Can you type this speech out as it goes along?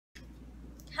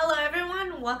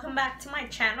everyone, welcome back to my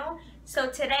channel. So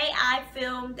today I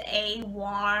filmed a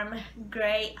warm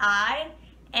gray eye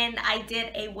and I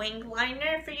did a winged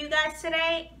liner for you guys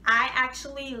today. I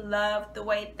actually love the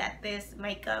way that this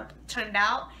makeup turned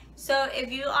out. So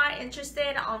if you are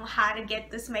interested on how to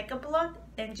get this makeup look,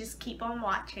 then just keep on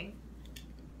watching.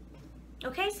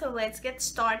 Okay, so let's get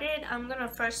started. I'm gonna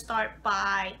first start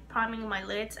by priming my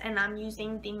lids, and I'm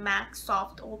using the MAC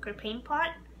Soft Ochre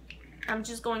Paintpot. I'm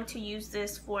just going to use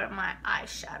this for my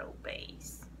eyeshadow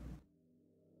base.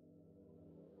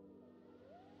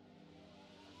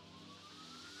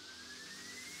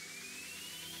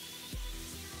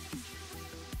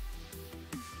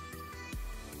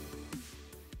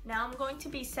 Now I'm going to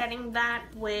be setting that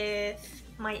with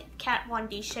my Kat Von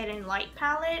D Shade and Light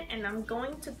palette, and I'm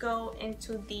going to go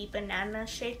into the banana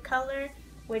shade color,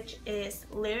 which is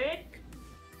Lyric.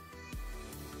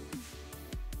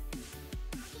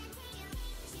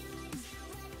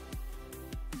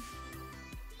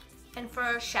 And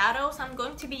for shadows, I'm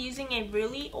going to be using a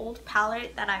really old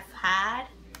palette that I've had.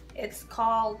 It's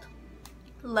called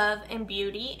Love and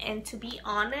Beauty, and to be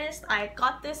honest, I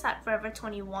got this at Forever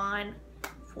 21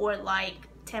 for like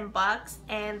 10 bucks,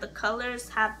 and the colors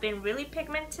have been really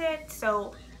pigmented,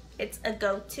 so it's a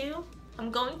go-to.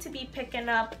 I'm going to be picking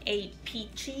up a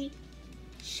peachy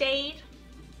shade,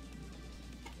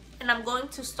 and I'm going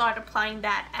to start applying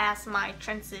that as my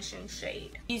transition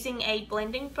shade. Using a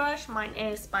blending brush, mine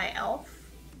is by E.L.F.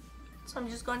 So I'm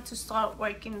just going to start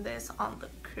working this on the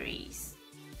crease.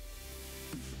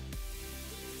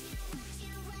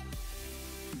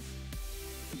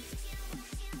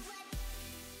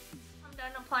 I'm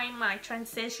done applying my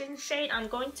transition shade. I'm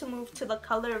going to move to the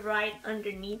color right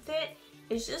underneath it.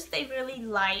 It's just a really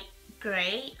light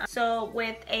gray. So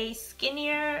with a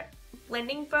skinnier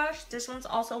blending brush, this one's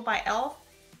also by E.L.F.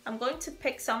 I'm going to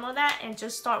pick some of that and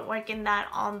just start working that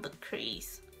on the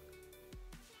crease,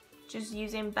 just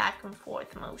using back and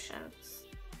forth motions.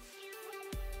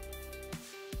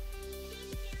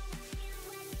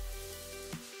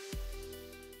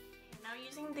 Now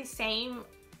using the same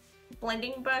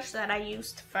blending brush that I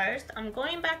used first, I'm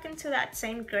going back into that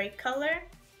same gray color,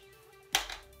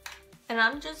 and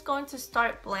I'm just going to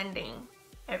start blending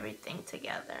everything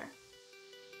together.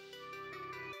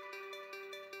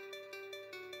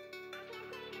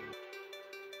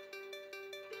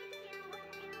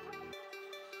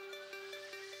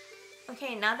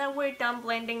 Okay, now that we're done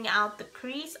blending out the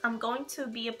crease, I'm going to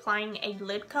be applying a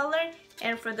lid color.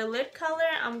 And for the lid color,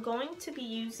 I'm going to be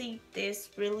using this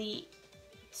really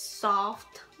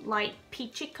soft, light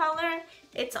peachy color.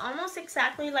 It's almost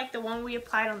exactly like the one we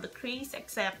applied on the crease,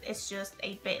 except it's just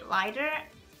a bit lighter.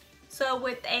 So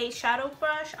with a shadow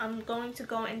brush, I'm going to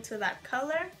go into that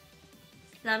color,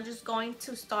 and I'm just going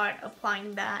to start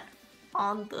applying that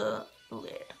on the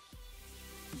lid.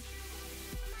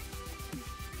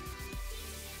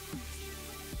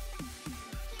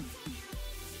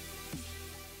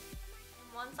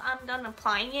 Once I'm done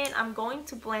applying it, I'm going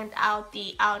to blend out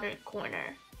the outer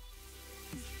corner.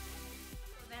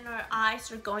 Then our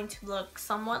eyes are going to look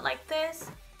somewhat like this.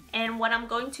 And what I'm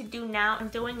going to do now, I'm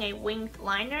doing a winged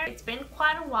liner. It's been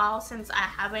quite a while since I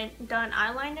haven't done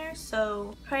eyeliner,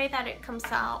 so pray that it comes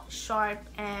out sharp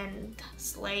and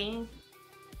slaying.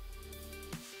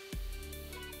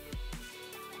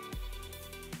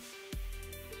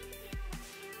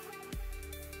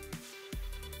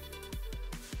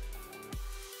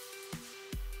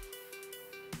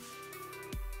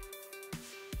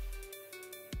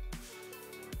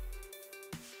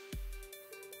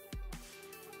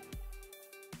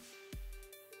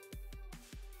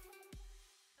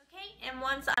 And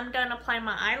once I'm done applying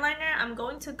my eyeliner, I'm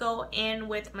going to go in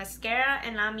with mascara,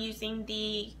 and I'm using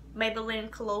the Maybelline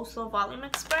Colossal Volume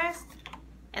Express.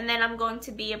 And then I'm going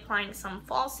to be applying some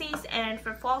falsies, and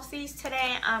for falsies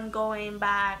today, I'm going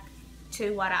back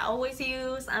to what I always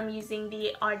use. I'm using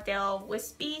the ARDELL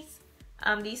Wispies.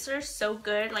 These are so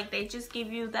good, like they just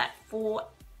give you that full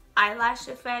eyelash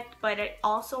effect, but it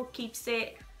also keeps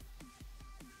it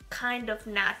kind of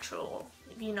natural,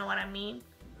 if you know what I mean.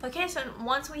 Okay, so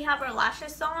once we have our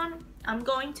lashes on, I'm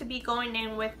going to be going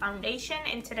in with foundation,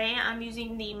 and today I'm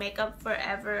using the Makeup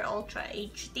Forever Ultra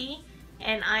HD,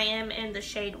 and I am in the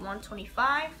shade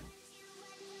 125.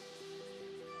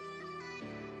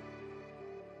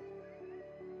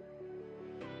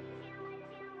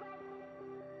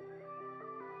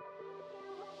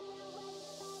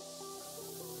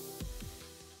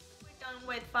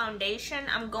 With foundation,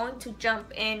 I'm going to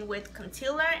jump in with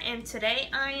concealer, and today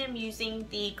I am using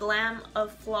the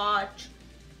Glamoflauge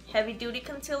Heavy Duty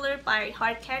Concealer by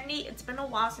Hard Candy. It's been a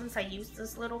while since I used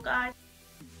this little guy.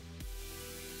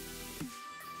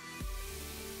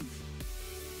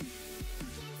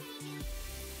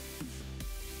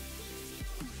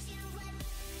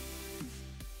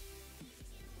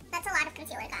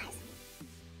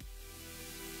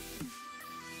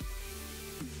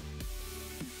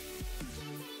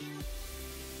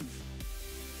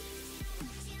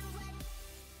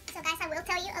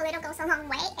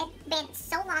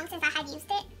 long since I had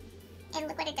used it, and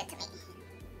look what it did to me.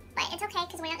 But it's okay,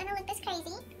 because we're not going to look this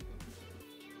crazy.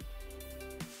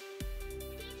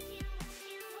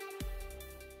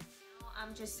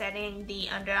 I'm just setting the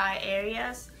under eye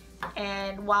areas,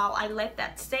 and while I let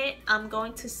that sit, I'm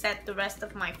going to set the rest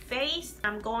of my face.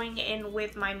 I'm going in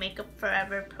with my Makeup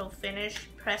Forever Pro Finish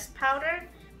pressed powder,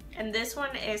 and this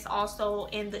one is also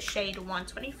in the shade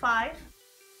 125.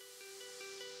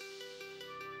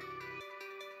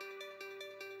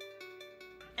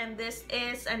 And this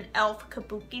is an E.L.F.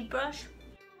 Kabuki brush.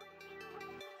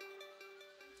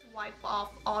 Wipe off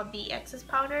all the excess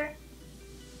powder.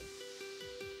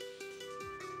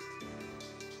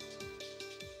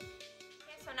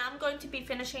 I'm going to be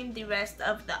finishing the rest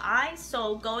of the eye.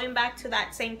 So going back to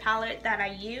that same palette that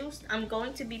I used, I'm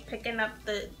going to be picking up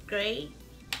the gray,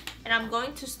 and I'm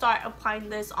going to start applying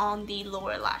this on the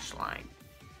lower lash line.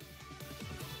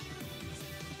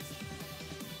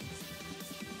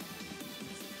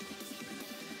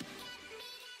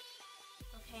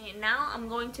 Okay, now I'm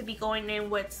going to be going in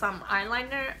with some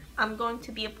eyeliner. I'm going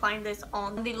to be applying this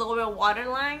on the lower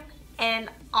waterline and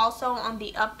also on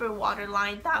the upper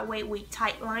waterline. That way we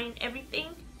tight line everything.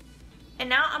 And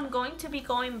now I'm going to be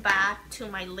going back to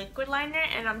my liquid liner,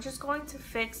 and I'm just going to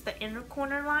fix the inner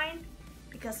corner line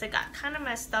because it got kind of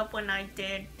messed up when I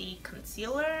did the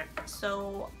concealer,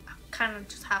 so I kind of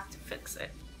just have to fix it.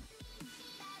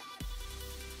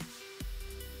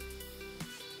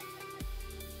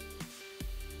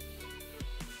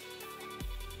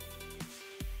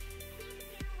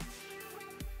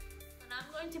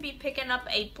 To be picking up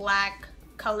a black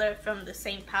color from the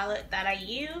same palette that I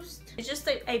used. It's just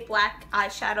a black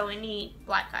eyeshadow. Any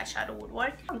black eyeshadow would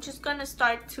work. I'm just gonna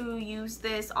start to use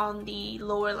this on the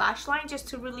lower lash line just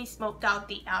to really smoke out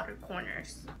the outer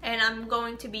corners. And I'm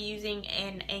going to be using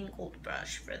an angled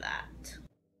brush for that.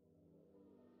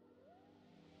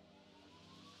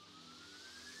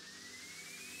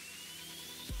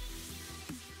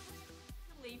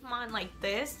 Leave mine like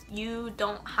this. You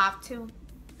don't have to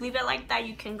leave it like that.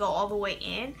 You can go all the way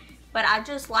in, but I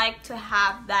just like to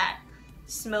have that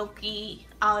smoky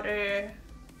outer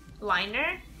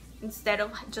liner instead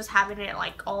of just having it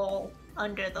like all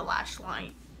under the lash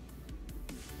line.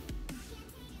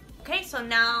 Okay, so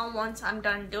now once I'm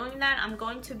done doing that, I'm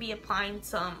going to be applying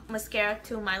some mascara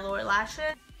to my lower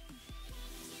lashes.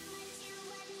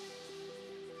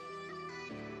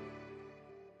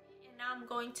 And now I'm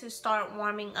going to start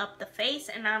warming up the face,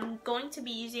 and I'm going to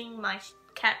be using my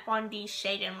Kat Von D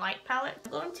Shade and Light palette.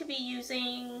 I'm going to be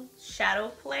using Shadow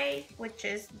Play, which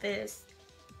is this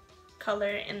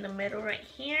color in the middle right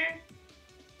here.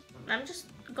 I'm just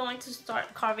going to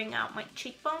start carving out my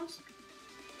cheekbones.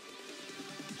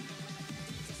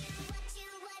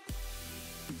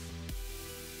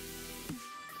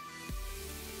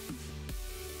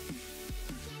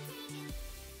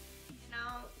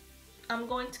 Now I'm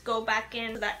going to go back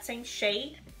into that same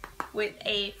shade with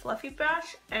a fluffy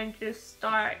brush and just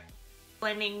start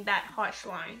blending that harsh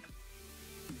line.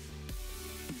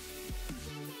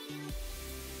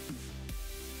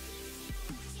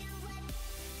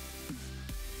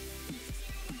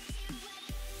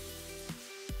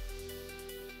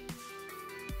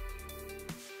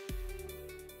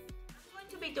 I'm going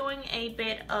to be doing a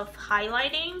bit of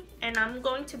highlighting, and I'm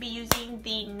going to be using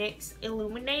the NYX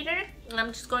Illuminator. And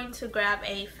I'm just going to grab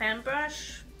a fan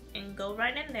brush and go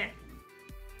right in there.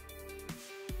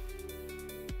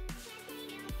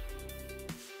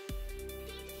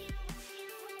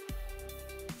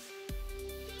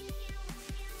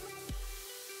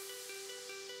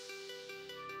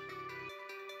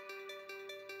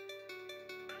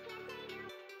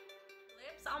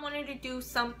 I wanted to do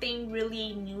something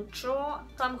really neutral,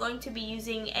 so I'm going to be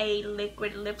using a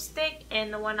liquid lipstick,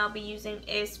 and the one I'll be using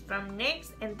is from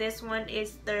NYX, and this one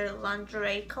is their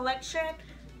lingerie collection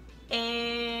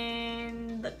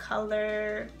in the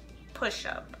color Push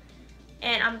Up.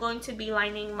 And I'm going to be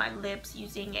lining my lips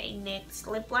using a NYX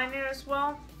lip liner as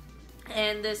well,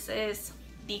 and this is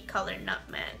the color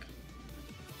Nutmeg.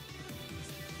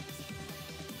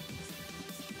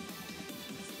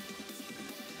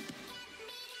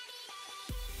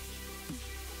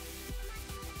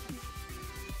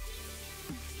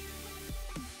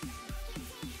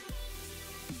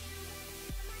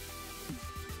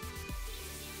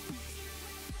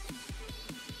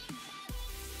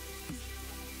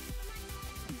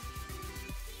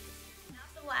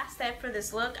 Last step for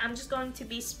this look, I'm just going to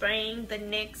be spraying the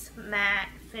NYX matte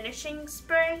finishing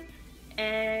spray,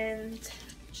 and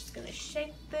I'm just gonna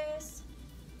shake this.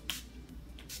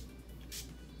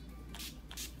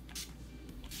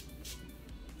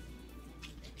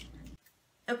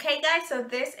 Okay guys, so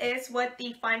this is what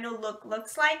the final look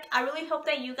looks like. I really hope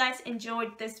that you guys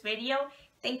enjoyed this video.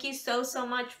 Thank you so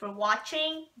much for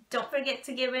watching. Don't forget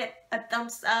to give it a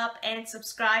thumbs up and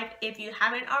subscribe if you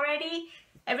haven't already.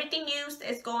 Everything used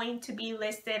is going to be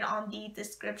listed on the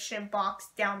description box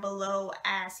down below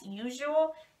as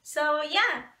usual. So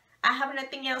yeah, I have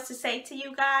nothing else to say to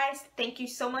you guys. Thank you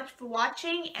so much for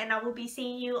watching, and I will be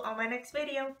seeing you on my next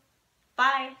video.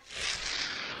 Bye!